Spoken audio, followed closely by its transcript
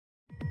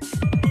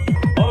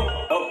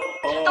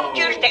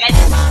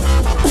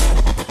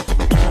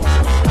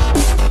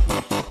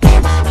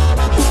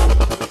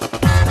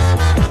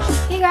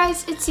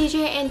guys, it's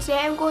CJ and today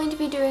I'm going to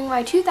be doing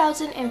my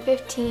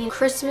 2015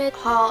 Christmas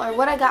haul, or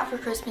what I got for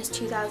Christmas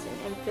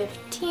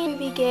 2015. To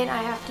begin, I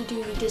have to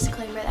do the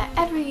disclaimer that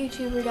every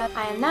YouTuber does.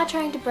 I am not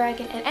trying to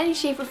brag in any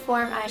shape or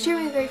form. I am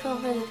extremely grateful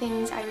for the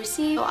things I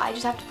receive, so I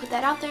just have to put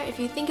that out there. If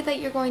you think that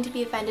you're going to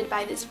be offended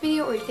by this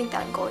video or you think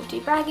that I'm going to be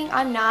bragging,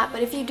 I'm not.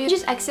 But if you do,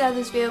 just exit out of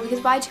this video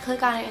because why'd you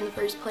click on it in the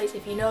first place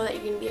if you know that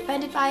you're going to be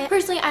offended by it?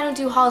 Personally, I don't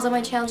do hauls on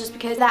my channel just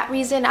because of that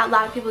reason. A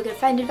lot of people get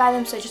offended by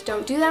them, so I just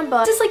don't do them.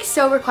 But this is like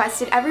so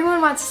requested. Everyone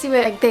wants to see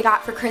what they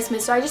got for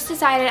Christmas, so I just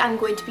decided I'm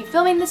going to be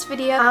filming this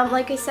video.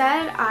 Like I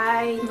said,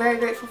 I'm very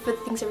grateful for the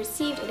things I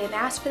received. I didn't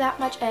ask for that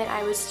much, and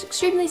I was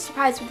extremely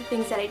surprised with the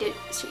things that I did.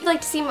 So if you'd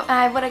like to see what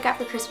I got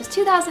for Christmas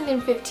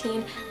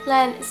 2015,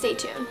 then stay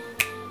tuned.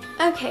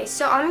 Okay,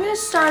 so I'm going to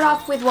start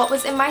off with what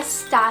was in my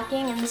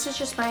stocking, and this is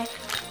just my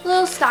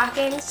little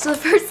stocking. So the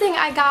first thing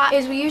I got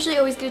is, we usually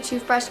always get a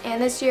toothbrush,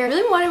 and this year I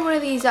really wanted one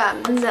of these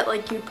ones that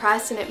like you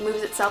press and it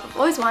moves itself. I've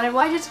always wanted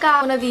one. I just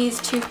got one of these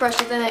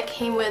toothbrushes, and it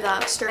came with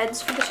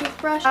threads for the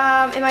toothbrush.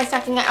 In my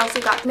stocking I also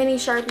got mini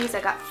Sharpies.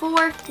 I got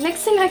 4.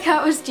 Next thing I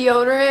got was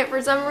deodorant.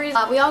 For some reason,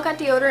 we all got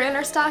deodorant in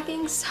our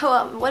stockings,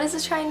 so what is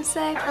this trying to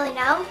say? I don't really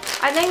know.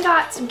 I then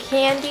got some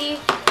candy.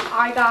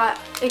 I got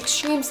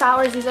extreme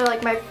sours. These are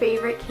like my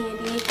favorite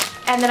candy.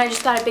 And then I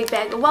just got a big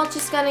bag of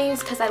Welch's Gummies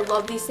because I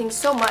love these things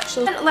so much.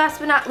 So last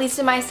but not least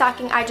in my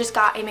stocking, I just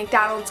got a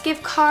McDonald's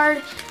gift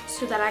card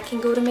so that I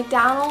can go to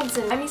McDonald's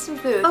and buy me some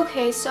food.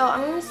 Okay, so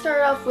I'm going to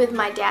start off with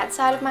my dad's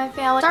side of my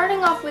family.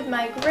 Starting off with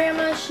my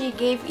grandma, she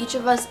gave each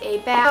of us a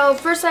bag. So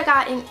first I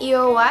got an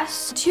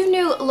EOS, 2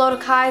 new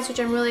Lodokais, which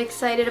I'm really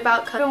excited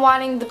about because I've been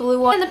wanting the blue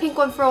one and the pink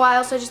one for a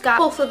while, so I just got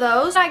both of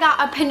those. I got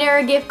a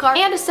Panera gift card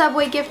and a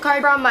Subway gift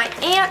card from my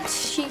aunt.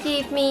 She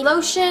gave me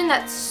lotion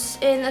that's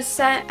in the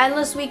scent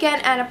Endless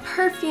Weekend, and a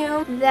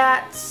perfume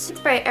that's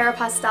by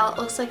Aeropostale. It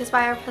looks like it's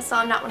by Aeropostale.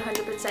 I'm not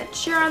 100%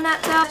 sure on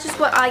that though. That's just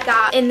what I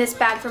got in this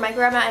bag for my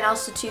grandma, and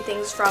also 2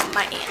 things from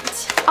my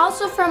aunt.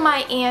 Also from my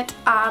aunt,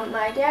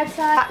 my dad's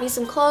side, got me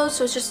some clothes,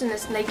 so it's just in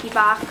this Nike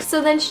box.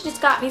 So then she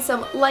just got me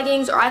some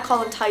leggings, or I call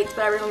them tights,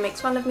 but everyone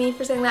makes fun of me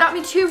for saying that. Got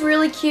me 2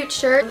 really cute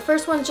shirts. The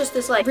first one's just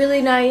this like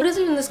really nice, what is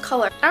even this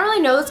color? I don't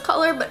really know this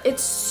color, but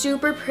it's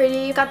super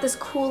pretty. It's got this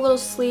cool little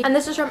sleeve, and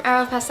this is from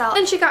Aeropostale.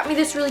 Then she got me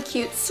this really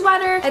cute sweater.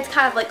 It's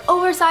kind of like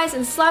oversized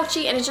and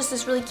slouchy, and it's just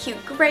this really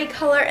cute gray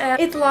color,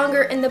 and it's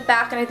longer in the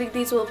back, and I think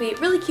these will be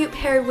really cute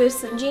paired with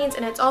some jeans,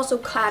 and it's also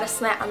clad a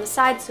slant on the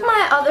side. So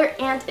my other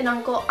aunt and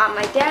uncle on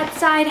my dad's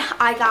side,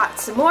 I got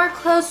some more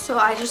clothes, so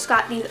I just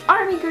got these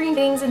army green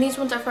things, and these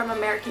ones are from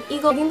American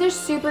Eagle. I think they're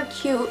super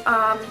cute.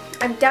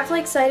 I'm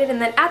definitely excited.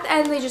 And then at the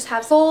end they just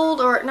have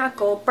gold, or not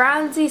gold,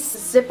 bronzy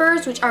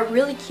zippers, which are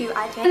really cute,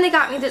 I think. And they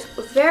got me this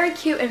very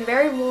cute and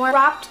very warm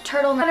cropped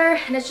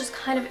turtleneck, and it's just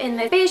kind of in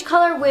the beige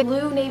color with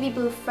blue, navy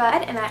blue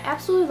thread, and I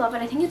absolutely love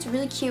it. I think it's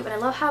really cute, and I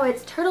love how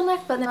it's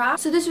turtleneck but then cropped.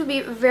 So this would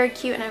be very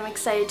cute, and I'm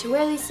excited to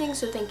wear these things,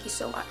 so thank you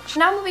so much.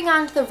 Now moving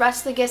on to the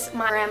rest of the gifts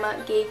my grandma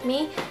gave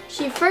me.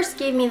 She first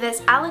gave me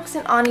this Alex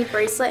and Ani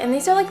bracelet, and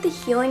these are like the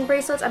healing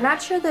bracelets. I'm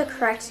not sure the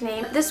correct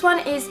name. This one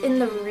is in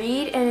the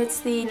reed, and it's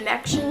the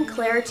Connection,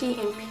 Clarity,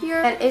 and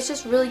Pure, and it's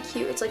just really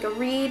cute. It's like a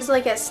reed. It's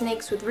like a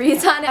snakes with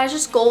reeds on it. It's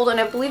just gold, and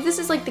I believe this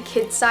is like the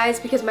kid size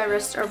because my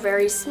wrists are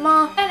very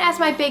small. And as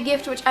my big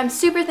gift, which I'm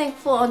super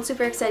thankful and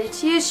super excited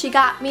to use, she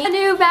got me a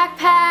new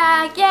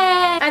backpack.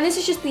 Yay! And this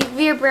is just the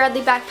Vera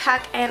Bradley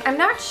backpack, and I'm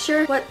not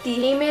sure what the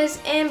name is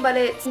but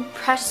it's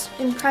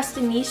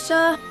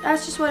Impressionisha.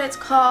 That's just what it's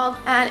called,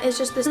 and it's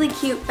just this really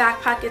cute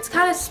backpack. It's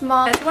kind of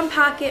small. It's one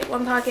pocket,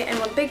 and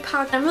one big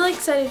pocket. I'm really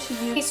excited to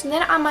use. Okay, so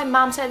then on my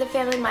mom's side of the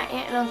family, my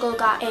aunt and uncle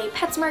got a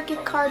PetSmart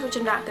gift card, which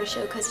I'm not going to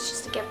show because it's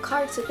just a gift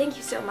card, so thank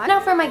you so much. Now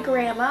for my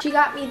grandma, she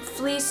got me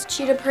fleece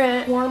cheetah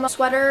print warm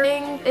sweater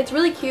thing. It's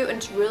really cute and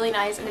it's really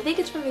nice, and I think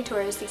it's from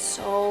Victoria's. It's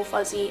so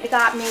fuzzy. It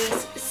got me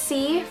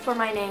C for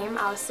my name,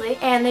 obviously,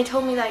 and they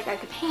told me that I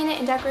could paint it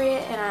and decorate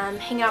it and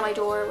hang it on my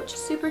door, which is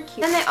super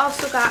cute. Then they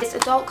also got this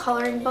adult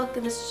coloring book,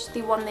 and this is just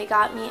the one they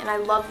got me, and I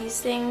love these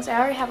things. I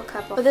already have a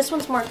couple, but this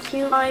one's more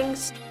cute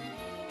drawings.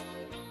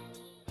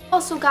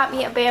 Also got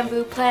me a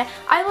bamboo plant.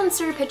 I will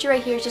insert a picture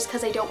right here just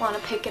because I don't want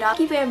to pick it up.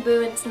 Keep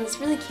bamboo, and it's in this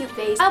really cute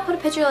vase. I'll put a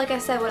picture, like I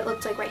said, what it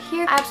looks like right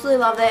here. I absolutely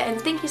love it, and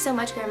thank you so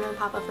much, Grandma and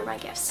Papa, for my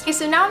gifts. Okay,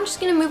 so now I'm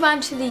just going to move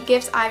on to the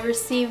gifts I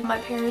received from my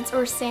parents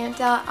or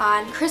Santa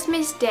on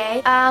Christmas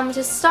Day.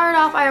 To start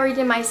off, I already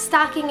did my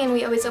stocking, and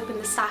we always open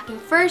the stocking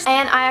first,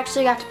 and I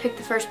actually got to pick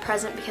the first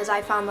present because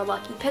I found the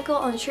lucky pickle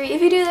on the tree.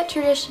 If you do that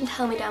tradition,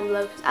 tell me down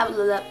below because I would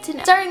love to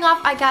know. Starting off,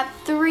 I got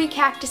 3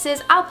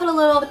 cactuses. I'll put a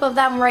little clip of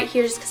them right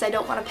here just because I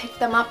don't want to pick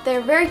them up.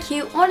 They're very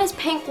cute. One is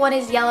pink, one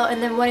is yellow,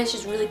 and then one is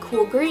just really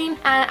cool green, and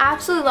I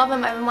absolutely love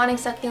them. I've been wanting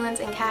succulents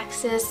and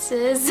cactuses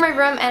in my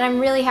room, and I'm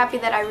really happy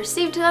that I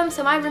received them,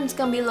 so my room's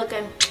gonna be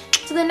looking.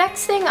 So the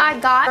next thing I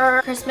got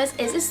for Christmas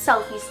is a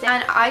selfie stick,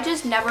 and I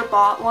just never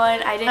bought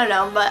one. I don't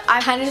know, but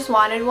I kind of just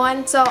wanted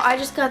one, so I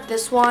just got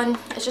this one.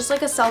 It's just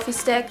like a selfie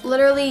stick.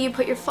 Literally, you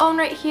put your phone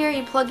right here,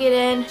 you plug it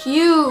in.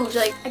 Huge.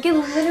 Like, I can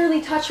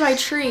literally touch my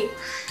tree.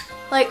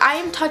 Like, I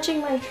am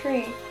touching my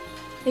tree.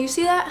 You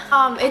see that?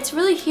 It's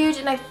really huge,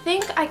 and I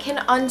think I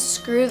can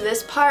unscrew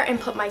this part and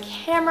put my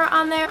camera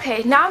on there.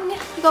 Okay, now I'm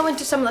gonna go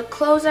into some of the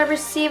clothes I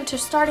received. So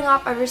starting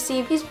off, I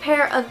received these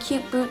pair of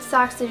cute boot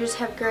socks. They just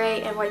have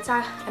gray and white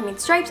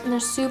stripes, and they're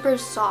super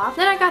soft.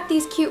 Then I got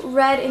these cute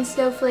red and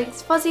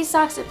snowflakes fuzzy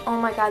socks, and oh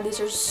my god, these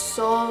are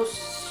so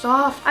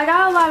soft. I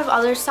got a lot of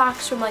other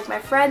socks from like my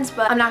friends,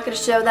 but I'm not gonna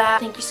show that.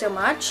 Thank you so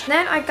much.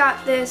 Then I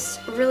got this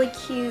really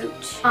cute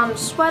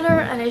sweater,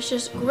 and it's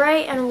just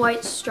gray and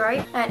white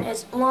stripe, and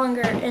it's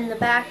longer in the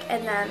back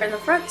and then in the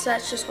front, so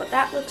that's just what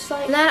that looks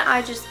like. And then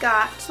I just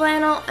got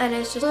flannel, and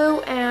it's just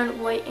blue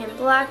and white and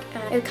black,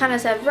 and it kind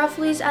of said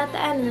rufflies at the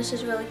end, and this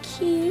is really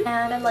cute,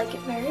 and I like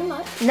it very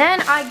much. And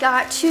then I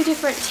got two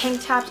different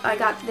tank tops. I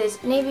got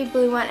this navy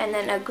blue one and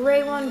then a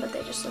gray one, but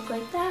they just look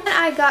like that. And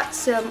I got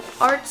some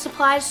art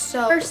supplies.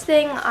 So first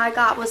thing I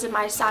got was in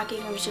my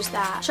stocking. It was just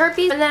that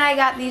Sharpies, and then I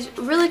got these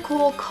really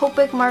cool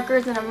Copic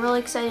markers, and I'm really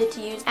excited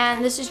to use.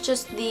 And this is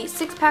just the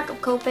 6-pack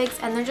of Copics,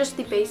 and they're just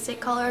the basic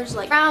colors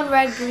like brown,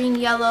 red, green,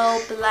 yellow,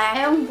 black,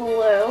 and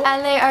blue,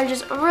 and they are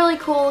just really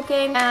cool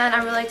looking, and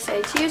I'm really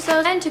excited to use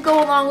those. And to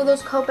go along with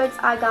those Copics,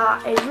 I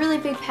got a really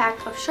big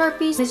pack of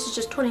Sharpies. This is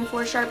just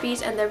 24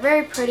 Sharpies, and they're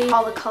very pretty,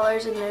 all the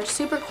colors, and they're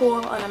super cool,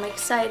 and I'm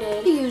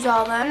excited to use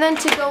all of them. And then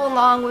to go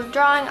along with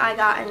drawing, I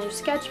got a new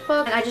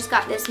sketchbook, and I just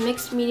got this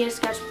mixed media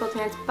sketchbook,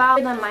 and it's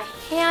about on my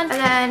hand.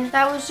 And then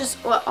that was just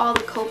what all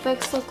the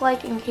Copics look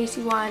like, in case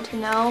you wanted to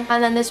know.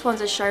 And then this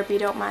one's a Sharpie,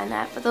 don't mind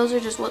that, but those are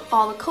just what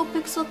all the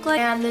Copics look like.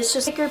 And this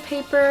just sticker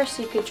paper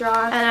so you could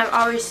draw, and I've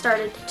already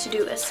started to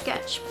do a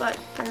sketch, but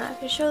I'm not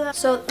gonna show that.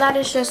 So that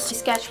is just the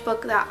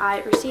sketchbook that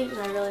I received,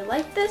 and I really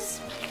like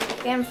this.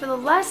 And for the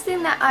last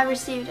thing that I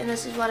received, and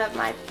this is one of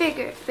my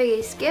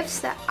biggest gifts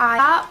that I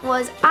got,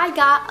 was I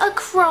got a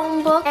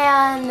Chromebook.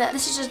 And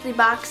this is just the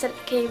box that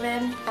it came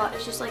in, but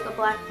it's just like a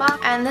black box.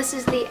 And this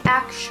is the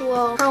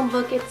actual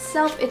Chromebook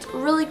itself. It's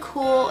really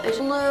cool. It's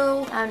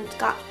blue, and it's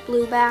got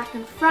blue back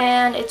and front,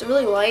 and it's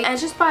really light. And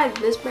it's just by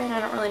this brand,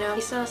 I don't really know.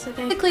 ASOS, I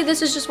think. Basically,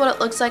 this is just what it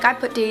looks like. I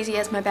put Daisy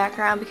as my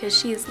background because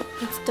she's the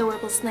most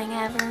adorable thing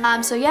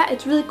ever. So yeah,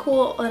 it's really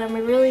cool, and I'm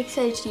really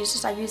excited to use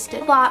this. I've used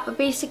it a lot, but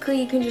basically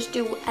you can just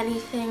do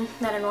anything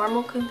that a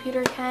normal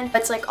computer can.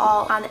 It's like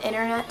all on the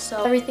internet,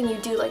 so everything you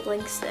do like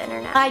links to the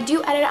internet. I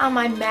do edit on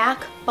my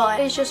Mac, but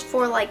it's just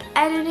for like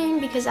editing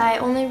because I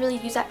only really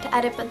use that to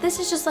edit. But this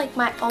is just like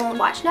my own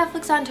watch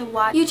Netflix on, to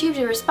watch YouTube,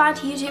 to respond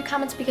to YouTube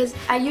comments, because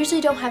I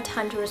usually don't have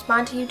time to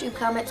respond to YouTube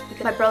comments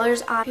because my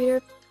brother's on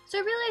computer. So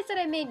I realized that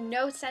I made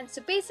no sense.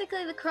 So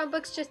basically the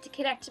Chromebook's just to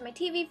connect to my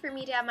TV, for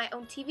me to have my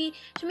own TV,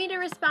 for me to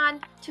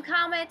respond to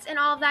comments and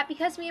all of that,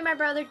 because me and my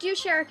brother do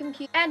share a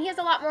computer, and he has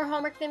a lot more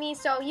homework than me,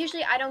 so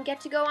usually I don't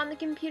get to go on the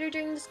computer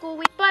during the school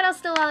week, but I'll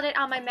still edit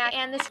on my Mac,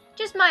 and this is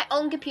just my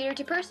own computer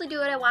to personally do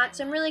what I want,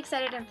 so I'm really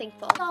excited and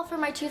thankful. That's all for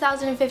my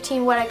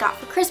 2015 what I got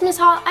for Christmas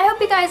haul. I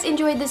hope you guys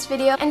enjoyed this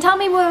video, and tell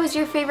me what was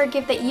your favorite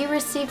gift that you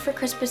received for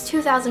Christmas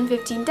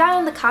 2015 down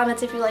in the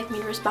comments if you'd like me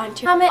to respond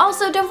to your comment.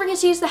 Also, don't forget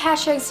to use the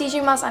hashtag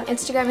TheCJWay on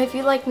Instagram if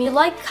you'd like me to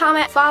like,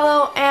 comment,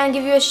 follow, and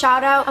give you a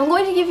shout out. I'm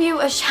going to give you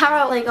a shout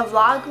out like a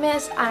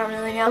Vlogmas. I don't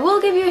really know. I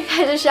will give you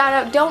guys a shout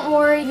out. Don't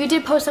worry. If you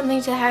did post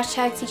something to the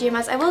hashtag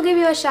TheCJWay, I will give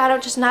you a shout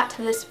out, just not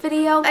to this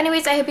video.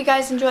 Anyways, I hope you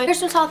guys enjoyed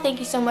Christmas haul. Thank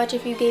you so much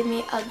if you gave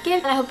me a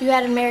gift, and I hope you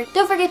had a merry.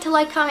 Don't forget to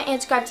like, comment,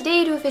 and subscribe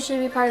today to officially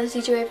be part of the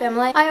TheCJWay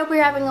family. I hope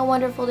you're having a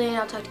wonderful day, and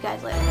I'll talk to you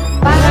guys later.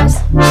 Bye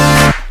guys.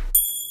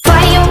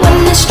 Fire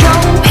when the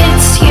strobe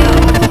hits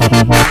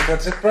you.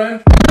 That's it,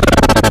 Brian?